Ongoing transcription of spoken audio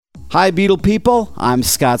Hi, Beatle people. I'm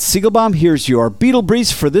Scott Siegelbaum. Here's your Beatle Brief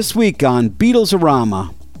for this week on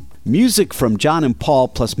Beatles-orama. Music from John and Paul,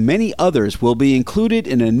 plus many others, will be included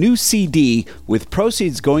in a new CD, with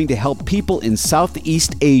proceeds going to help people in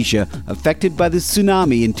Southeast Asia affected by the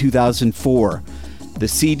tsunami in 2004. The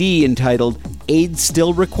CD, entitled Aid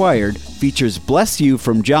Still Required, features Bless You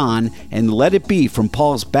from John and Let It Be from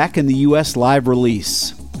Paul's Back in the U.S. live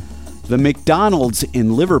release. The McDonald's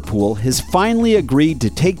in Liverpool has finally agreed to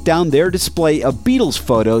take down their display of Beatles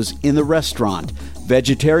photos in the restaurant.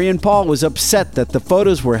 Vegetarian Paul was upset that the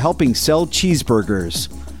photos were helping sell cheeseburgers.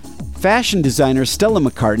 Fashion designer Stella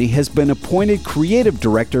McCartney has been appointed creative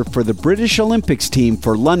director for the British Olympics team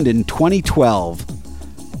for London 2012.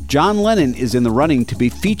 John Lennon is in the running to be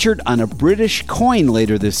featured on a British coin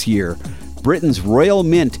later this year. Britain's Royal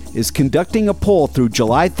Mint is conducting a poll through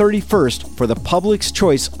July 31st for the public's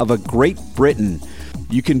choice of a Great Britain.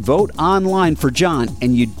 You can vote online for John,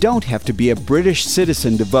 and you don't have to be a British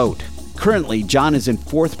citizen to vote. Currently, John is in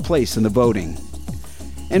 4th place in the voting.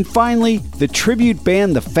 And finally, the tribute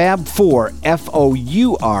band The Fab Four,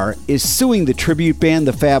 F-O-U-R, is suing the tribute band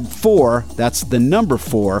The Fab Four, that's the number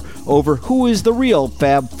 4, over who is the real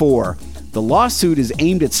Fab Four. The lawsuit is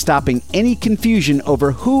aimed at stopping any confusion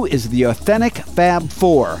over who is the authentic Fab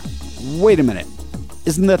Four. Wait a minute,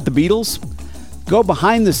 isn't that the Beatles? Go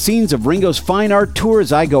behind the scenes of Ringo's fine art tour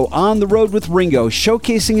as I go on the road with Ringo,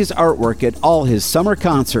 showcasing his artwork at all his summer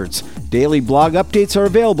concerts. Daily blog updates are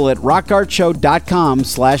available at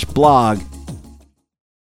rockartshow.com/blog.